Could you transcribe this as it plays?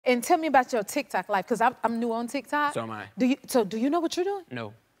and tell me about your TikTok life, because I'm new on TikTok. So am I. Do you know what you're doing?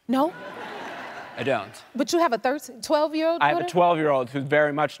 No. No? I don't. But you have a 12-year-old daughter? I have a 12-year-old who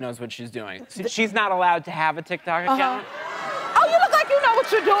very much knows what she's doing. She's not allowed to have a TikTok account. Oh, you look like you know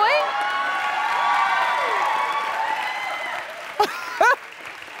what you're doing.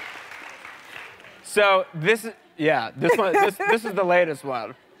 So this is, this is the latest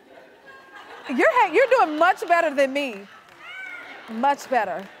one. You're doing much better than me. Much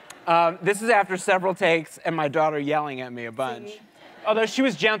better. This is after several takes and my daughter yelling at me a bunch. See? Although she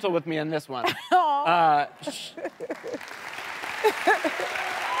was gentle with me in this one.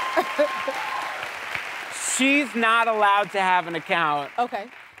 She's not allowed to have an account. Okay.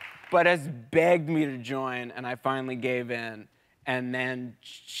 But has begged me to join, and I finally gave in. And then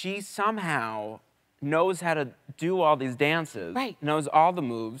she somehow knows how to do all these dances. Right. Knows all the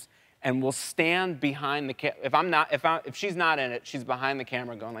moves, and will stand behind the camera. If she's not in it, she's behind the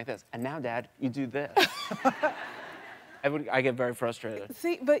camera going like this. And now, Dad, you do this. I get very frustrated.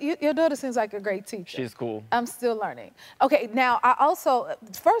 See, but your daughter seems like a great teacher. She's cool. I'm still learning. Okay, now I also,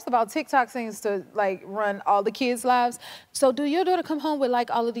 first of all, TikTok seems to like run all the kids' lives. So do your daughter come home with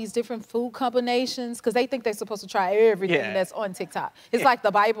like all of these different food combinations? Because they think they're supposed to try everything that's on TikTok. It's like the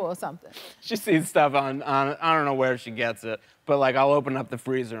Bible or something. She sees stuff on, I don't know where she gets it, but like I'll open up the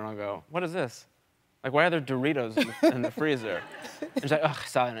freezer and I'll go, what is this? Like, why are there Doritos in the freezer? And she's like, oh, I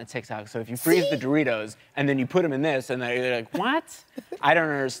saw it on TikTok. So if you freeze the Doritos and then you put them in this, and they're like, what? I don't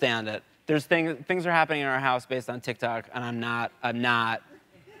understand it. There's things are happening in our house based on TikTok, and I'm not a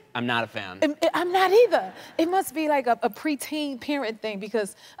fan. I'm not either. It must be like a preteen parent thing,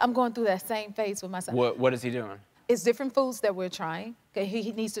 because I'm going through that same phase with my son. What is he doing? It's different foods that we're trying. Okay,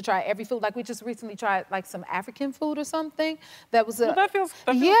 he needs to try every food. Like we just recently tried like some African food or something. That was that feels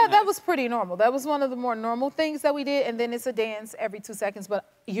yeah, nice. That was pretty normal. That was one of the more normal things that we did. And then it's a dance every 2 seconds.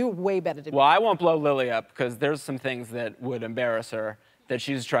 But you're way better than me. Well, I won't blow Lily up because there's some things that would embarrass her that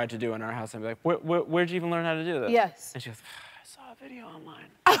she's tried to do in our house. And I'd be like, where'd you even learn how to do this? Yes. And she goes, I saw a video online.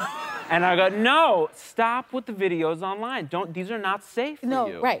 And I go, no, stop with the videos online. These are not safe for you.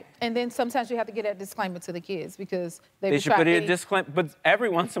 No, right. And then sometimes you have to get a disclaimer to the kids because they should put a disclaimer. But every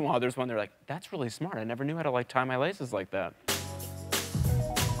once in a while, there's one they're like, that's really smart. I never knew how to like tie my laces like that.